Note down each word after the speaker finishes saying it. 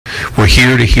We're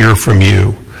here to hear from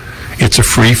you. It's a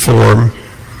free forum.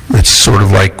 It's sort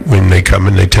of like when they come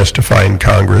and they testify in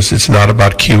Congress. It's not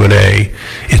about Q&A.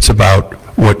 It's about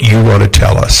what you want to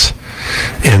tell us.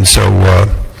 And so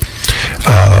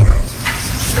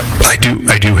I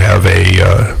do have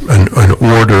an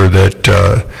order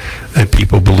that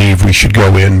people believe we should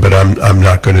go in, but I'm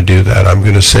not going to do that. I'm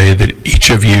going to say that each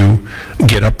of you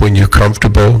get up when you're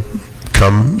comfortable.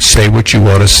 Come say what you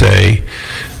want to say.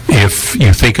 If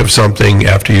you think of something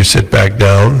after you sit back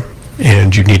down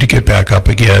and you need to get back up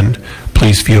again,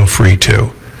 please feel free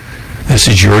to. This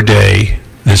is your day.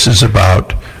 This is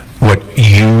about what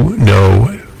you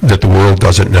know that the world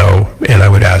doesn't know, and I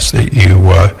would ask that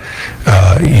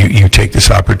you take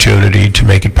this opportunity to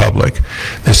make it public.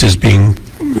 This is being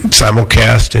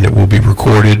simulcast, and it will be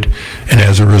recorded, and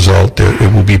as a result,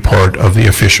 it will be part of the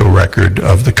official record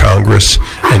of the Congress,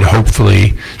 and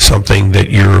hopefully something that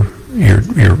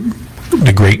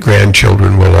the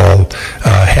great-grandchildren will all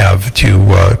have to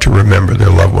remember their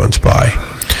loved ones by.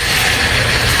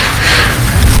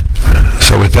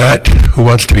 So with that, who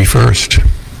wants to be first?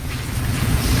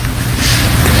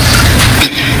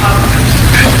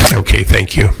 Okay,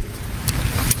 thank you.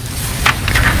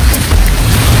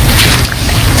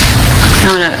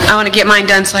 I want to get mine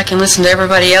done so I can listen to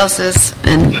everybody else's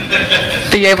and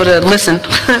be able to listen.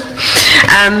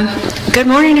 Good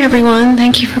morning, everyone.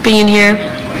 Thank you for being here.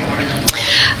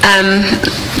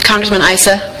 Congressman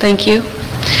Issa, thank you.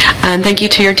 And thank you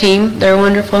to your team. They're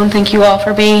wonderful, and thank you all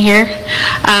for being here.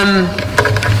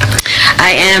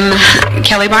 I am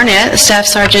Kelly Barnett, Staff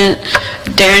Sergeant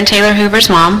Darin Taylor Hoover's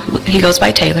mom. He goes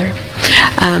by Taylor.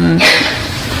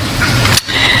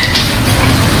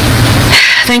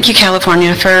 Thank you,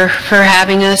 California, for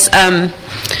having us.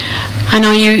 I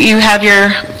know you have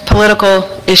your political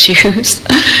issues,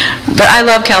 but I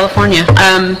love California.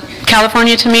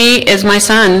 California to me is my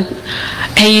son.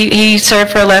 He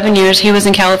served for 11 years. He was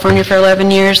in California for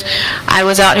 11 years. I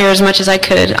was out here as much as I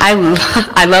could.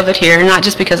 I love it here, not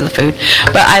just because of the food,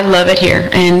 but I love it here.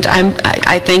 And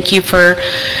I thank you for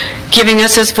giving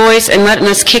us this voice and letting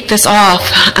us kick this off.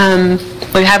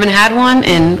 We haven't had one,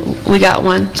 and we got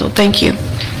one, so thank you.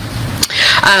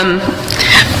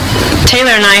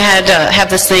 Taylor and I have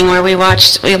this thing where we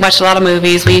watch a lot of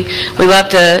movies. We love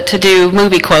to do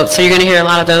movie quotes, so you're going to hear a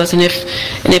lot of those. And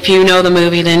if you know the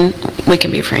movie, then we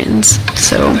can be friends.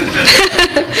 So,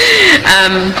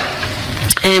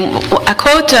 and a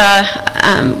quote.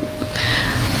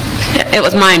 It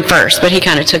was mine first, but he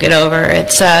kind of took it over.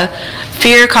 It's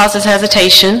fear causes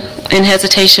hesitation, and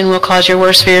hesitation will cause your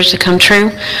worst fears to come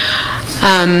true.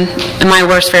 And my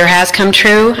worst fear has come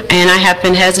true, and I have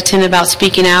been hesitant about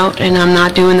speaking out, and I'm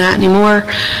not doing that anymore.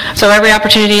 So every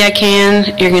opportunity I can,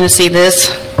 you're going to see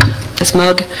this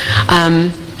mug.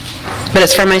 But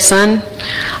it's for my son.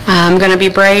 I'm going to be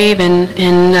brave and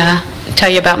tell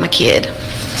you about my kid.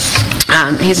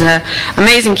 He's an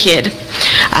amazing kid.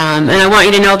 And I want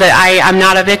you to know that I'm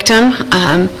not a victim.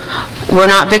 We're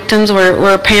not victims.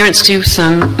 We're parents to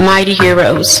some mighty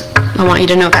heroes. I want you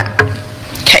to know that.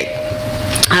 Okay.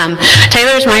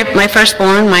 Taylor's my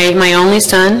firstborn, my only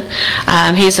son.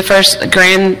 He's the first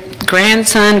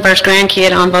grandson, first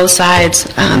grandkid on both sides.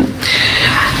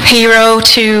 Hero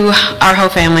to our whole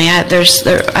family. I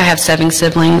have 7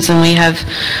 siblings, and we have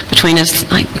between us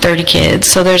like 30 kids.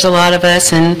 So there's a lot of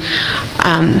us, and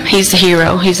he's the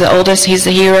hero. He's the oldest. He's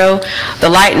the hero, the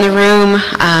light in the room,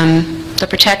 the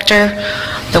protector,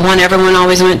 the one everyone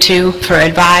always went to for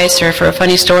advice or for a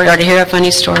funny story or to hear a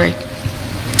funny story.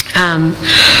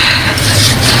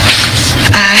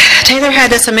 Taylor had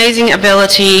this amazing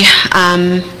ability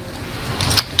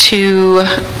to,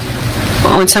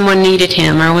 when someone needed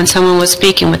him or when someone was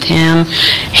speaking with him,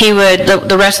 he would,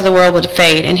 the rest of the world would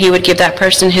fade, and he would give that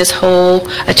person his whole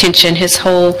attention, his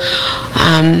whole,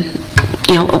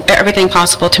 everything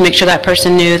possible to make sure that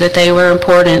person knew that they were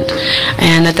important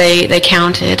and that they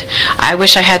counted. I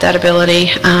wish I had that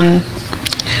ability.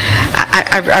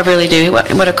 I really do.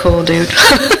 What a cool dude.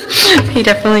 He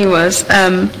definitely was.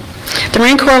 The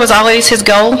Marine Corps was always his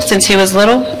goal since he was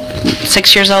little.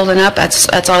 6 years old and up,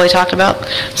 that's all he talked about.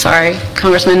 Sorry,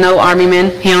 Congressman, no Army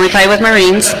men. He only played with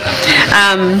Marines.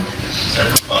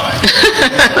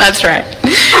 That's right.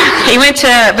 He went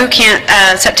to boot camp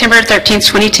September 13th,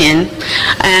 2010,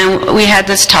 and we had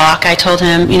this talk. I told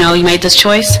him, you made this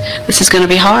choice. This is going to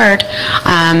be hard.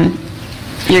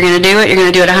 You're going to do it. You're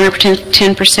going to do it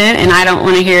 110%, and I don't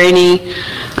want to hear any,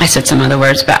 I said some other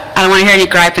words, but I don't want to hear any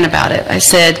griping about it. I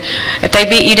said, if they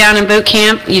beat you down in boot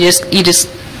camp, you just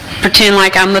pretend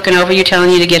like I'm looking over you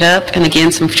telling you to get up, and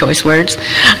again, some choice words.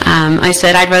 I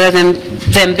said, I'd rather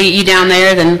them beat you down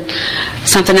there than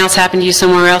something else happened to you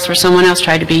somewhere else where someone else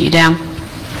tried to beat you down.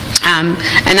 And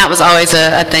that was always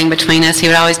a thing between us. He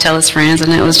would always tell his friends,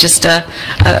 and it was just a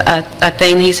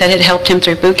thing he said had helped him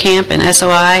through boot camp and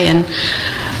SOI and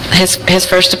his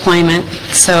first deployment.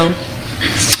 So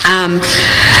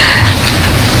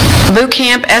boot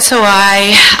camp,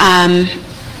 SOI,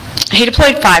 he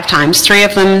deployed 5 times, 3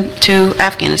 of them to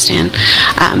Afghanistan.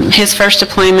 His first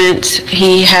deployment,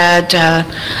 he had, I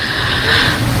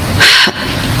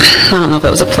don't know if it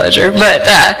was a pleasure, but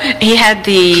he had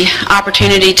the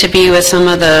opportunity to be with some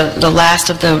of the last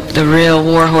of the real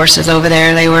war horses over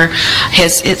there. They were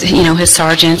his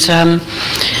sergeants, and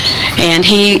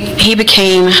he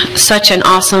became such an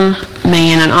awesome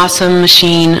man, an awesome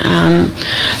machine,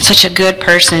 such a good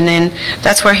person, and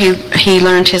that's where he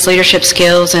learned his leadership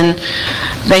skills and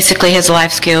basically his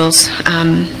life skills.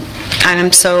 And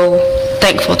I'm so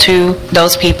thankful to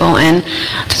those people and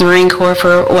to the Marine Corps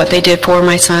for what they did for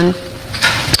my son.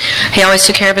 He always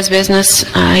took care of his business.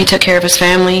 He took care of his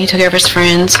family. He took care of his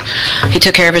friends. He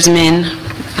took care of his men.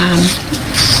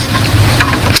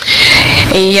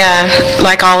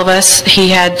 Like all of us,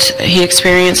 he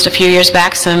experienced a few years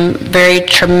back some very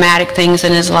traumatic things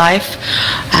in his life.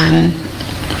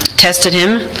 Tested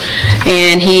him,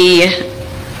 and he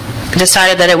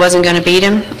decided that it wasn't going to beat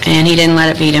him, and he didn't let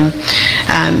it beat him.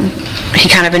 He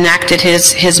kind of enacted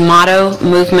his motto,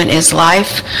 movement is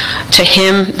life. To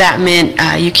him, that meant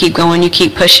you keep going, you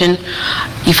keep pushing,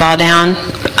 you fall down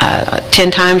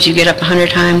 10 times, you get up 100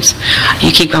 times,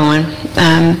 you keep going.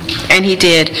 And he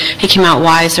did. He came out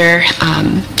wiser,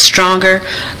 stronger,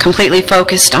 completely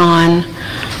focused on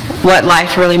what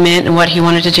life really meant and what he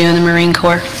wanted to do in the Marine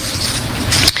Corps.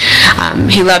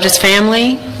 He loved his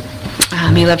family.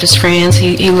 He loved his friends.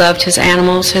 He loved his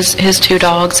animals, his 2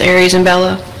 dogs, Aries and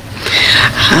Bella.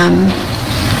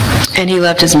 And he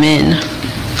loved his men.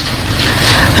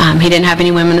 He didn't have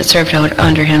any women that served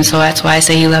under him, so that's why I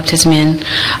say he loved his men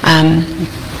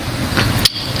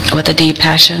with a deep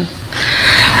passion.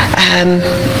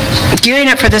 Gearing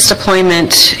up for this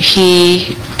deployment,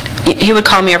 he would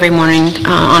call me every morning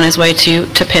on his way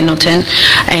to Pendleton,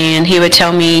 and he would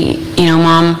tell me,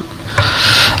 Mom,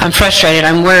 I'm frustrated,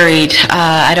 I'm worried,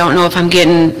 I don't know if I'm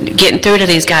getting through to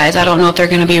these guys, I don't know if they're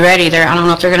going to be ready, I don't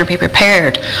know if they're going to be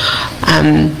prepared,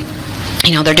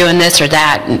 they're doing this or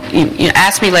that.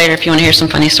 Ask me later if you want to hear some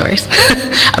funny stories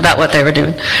about what they were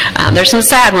doing. There's some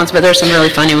sad ones, but there's some really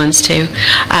funny ones too.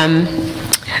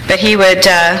 But he would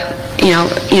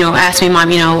ask me,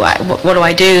 Mom, what do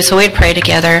I do? So we'd pray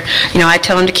together. I'd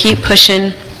tell him to keep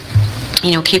pushing,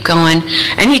 keep going.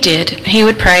 And he did. He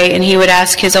would pray, and he would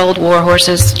ask his old war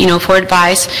horses, for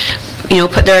advice,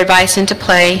 put their advice into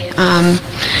play.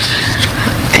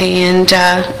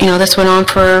 This went on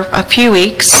for a few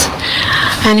weeks.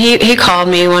 And he called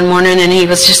me one morning, and he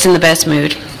was just in the best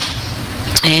mood.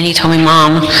 And he told me,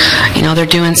 Mom, they're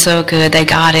doing so good. They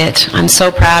got it. I'm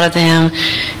so proud of them.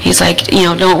 He's like,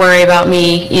 don't worry about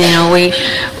me.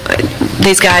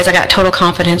 These guys, I got total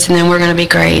confidence in them. We're going to be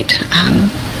great.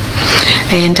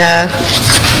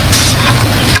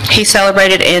 He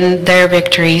celebrated in their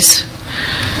victories.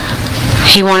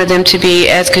 He wanted them to be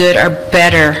as good or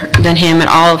better than him at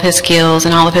all of his skills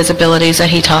and all of his abilities that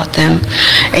he taught them.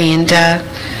 And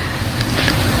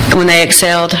when they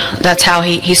excelled, that's how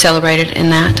he celebrated in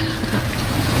that.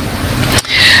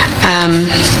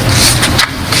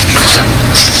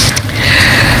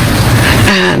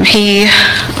 He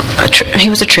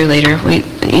was a true leader.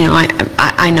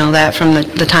 I know that from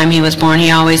the time he was born.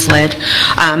 He always led.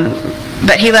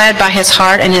 But he led by his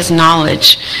heart and his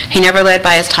knowledge. He never led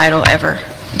by his title, ever.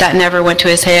 That never went to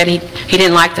his head. He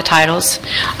didn't like the titles.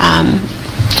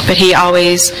 But he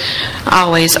always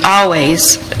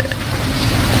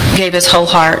gave his whole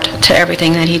heart to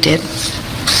everything that he did.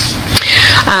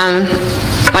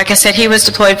 Like I said, he was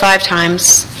deployed 5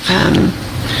 times.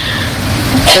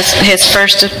 His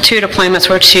first 2 deployments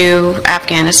were to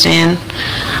Afghanistan,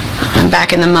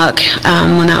 back in the muck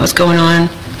when that was going on.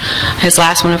 His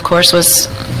last one, of course, was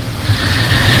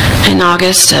in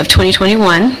August of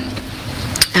 2021.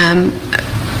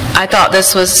 I thought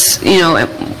this was,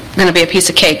 going to be a piece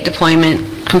of cake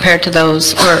deployment compared to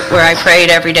those where I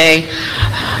prayed every day,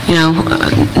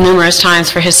 numerous times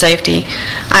for his safety.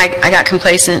 I got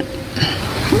complacent,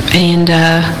 and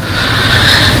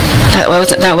that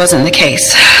wasn't the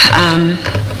case.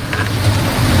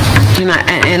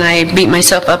 And I beat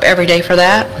myself up every day for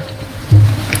that.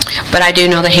 But I do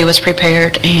know that he was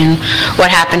prepared, and what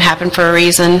happened for a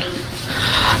reason.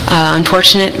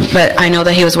 Unfortunate, but I know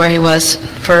that he was where he was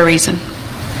for a reason.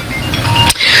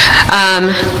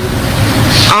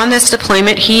 On this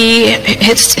deployment,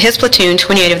 his platoon,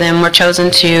 28 of them, were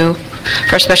chosen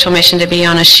for a special mission to be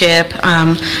on a ship,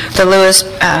 the Lewis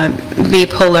B.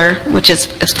 Puller, which is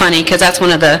funny because that's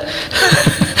one of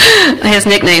his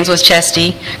nicknames was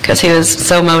Chesty because he was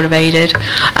so motivated.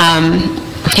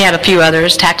 He had a few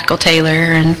others, Tactical Taylor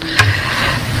and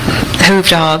Hoof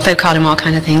Dog. They called him all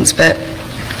kind of things, but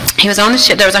he was on the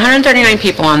ship. There was 139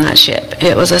 people on that ship.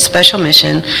 It was a special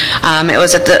mission. It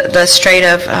was at the Strait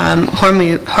of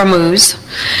Hormuz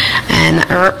and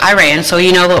Iran, so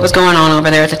you know what was going on over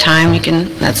there at the time.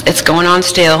 It's going on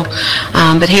still.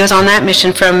 But he was on that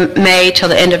mission from May till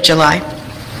the end of July.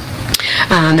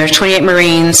 There's 28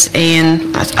 Marines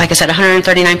and, like I said,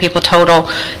 139 people total.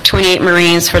 28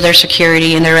 Marines for their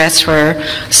security and the rest for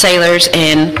sailors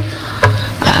and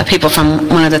people from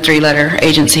one of the three-letter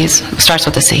agencies. It starts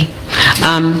with a C.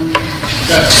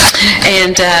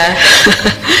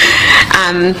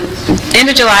 End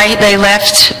of July, they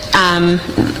left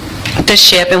the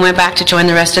ship and went back to join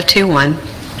the rest of 2-1.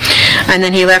 And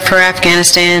then he left for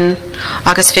Afghanistan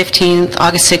August 15th,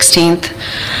 August 16th.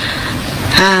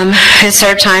 His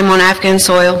third time on Afghan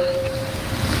soil.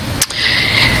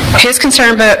 His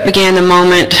concern began the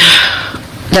moment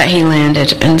that he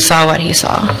landed and saw what he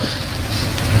saw.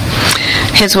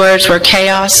 His words were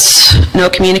chaos, no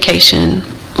communication,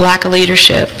 lack of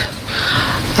leadership.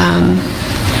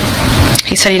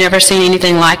 He said he'd never seen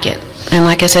anything like it. And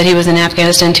like I said, he was in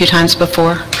Afghanistan 2 times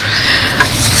before.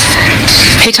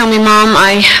 He told me, Mom,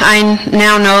 I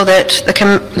now know that the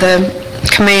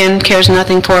command cares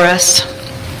nothing for us.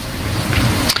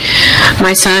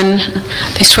 My son,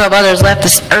 these 12 others left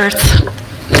this earth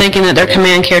thinking that their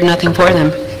command cared nothing for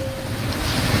them.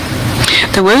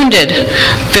 The wounded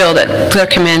feel that their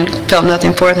command felt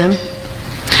nothing for them.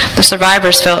 The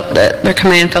survivors felt that their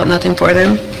command felt nothing for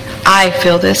them. I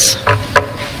feel this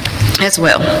as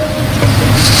well.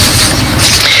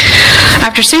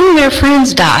 After seeing their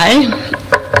friends die,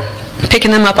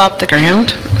 picking them up off the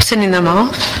ground, sending them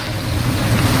off,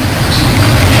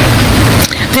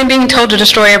 then being told to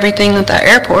destroy everything at the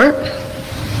airport,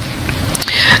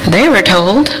 they were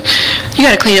told, you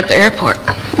got to clean up the airport.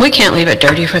 We can't leave it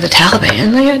dirty for the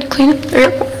Taliban. They had to clean up the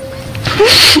airport.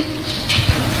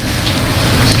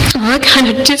 What kind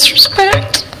of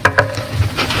disrespect?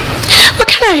 What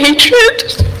kind of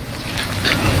hatred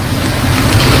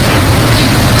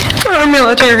for our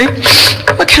military?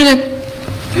 What kind of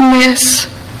mess?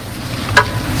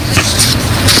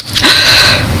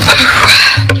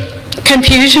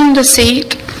 Confusion,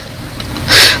 deceit,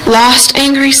 lost,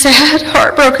 angry, sad,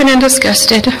 heartbroken, and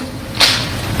disgusted.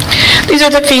 These are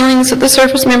the feelings that the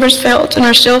service members felt and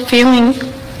are still feeling.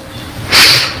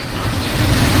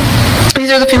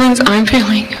 These are the feelings I'm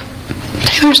feeling.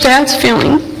 Taylor's dad's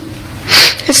feeling.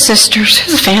 His sisters,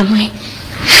 his family,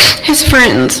 his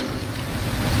friends.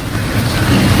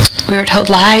 We were told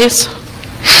lies,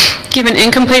 given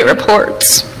incomplete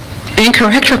reports,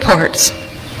 incorrect reports,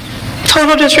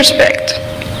 total disrespect.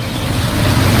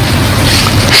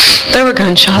 There were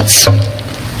gunshots.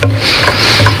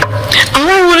 All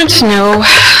I wanted to know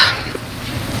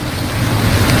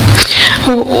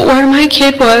where my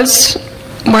kid was,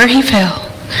 where he fell.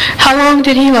 How long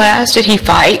did he last? Did he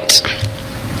fight?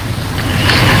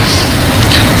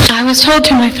 I was told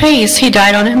to my face he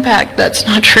died on impact. That's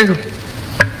not true.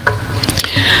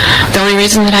 The only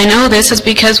reason that I know this is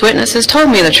because witnesses told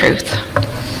me the truth.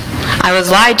 I was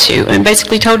lied to and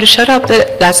basically told to shut up,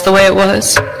 that that's the way it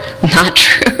was. Not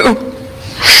true.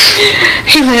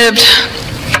 He lived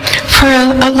for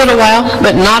a little while,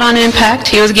 but not on impact.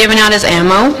 He was giving out his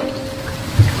ammo.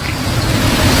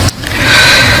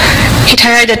 He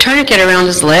tied a tourniquet around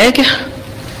his leg.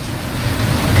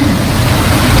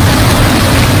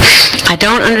 I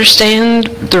don't understand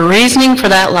the reasoning for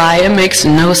that lie. It makes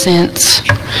no sense.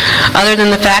 Other than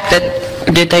the fact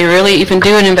that, did they really even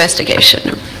do an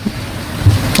investigation?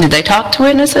 Did they talk to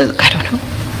witnesses? I don't know.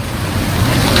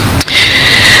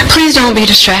 Please don't be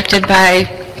distracted by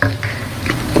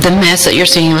the mess that you're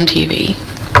seeing on TV.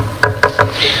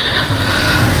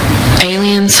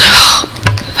 Aliens,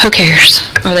 who cares?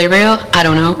 Are they real? I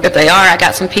don't know. If they are, I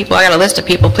got some people. I got a list of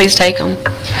people. Please take them.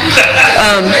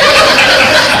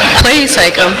 Please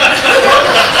take them.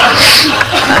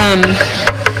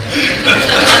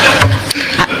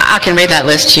 I can read that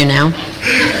list to you now.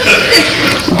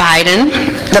 Biden,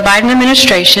 the Biden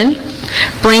administration,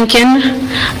 Blinken,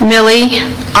 Milley,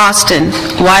 Austin,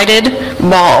 Whited,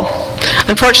 Ball.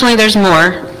 Unfortunately, there's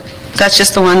more. That's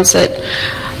just the ones that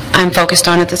I'm focused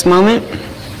on at this moment.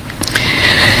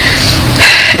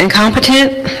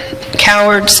 Incompetent,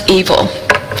 cowards, evil.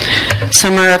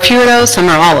 Some are a few of those, some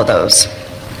are all of those.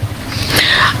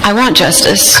 I want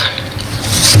justice.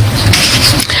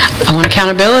 I want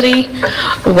accountability.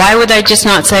 Why would they just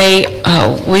not say,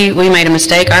 oh, we made a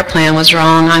mistake, our plan was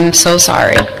wrong, I'm so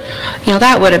sorry. You know,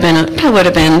 that would have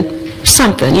been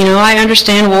something. You know, I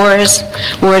understand war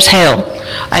is hell.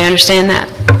 I understand that.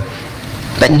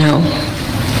 But no,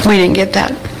 we didn't get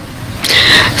that.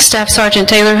 Staff Sergeant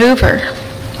Taylor Hoover,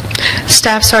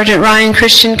 Staff Sergeant Ryan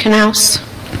Christian Knaus,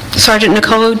 Sergeant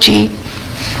Nicolo G.,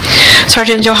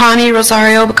 Sergeant Johanny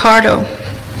Rosario Picardo,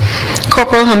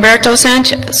 Corporal Humberto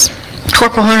Sanchez,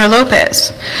 Corporal Hunter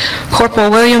Lopez,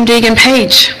 Corporal William Deegan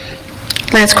Page,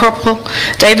 Lance Corporal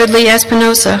David Lee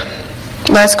Espinosa,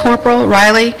 Lance Corporal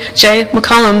Riley J.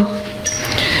 McCollum,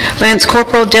 Lance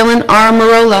Corporal Dylan R.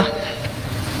 Marola,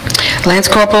 Lance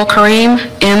Corporal Kareem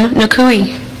M.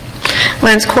 Nakui,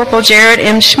 Lance Corporal Jared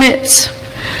M. Schmitz,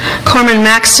 Corpsman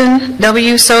Maxton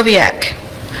W. Soviak.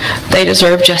 They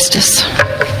deserve justice.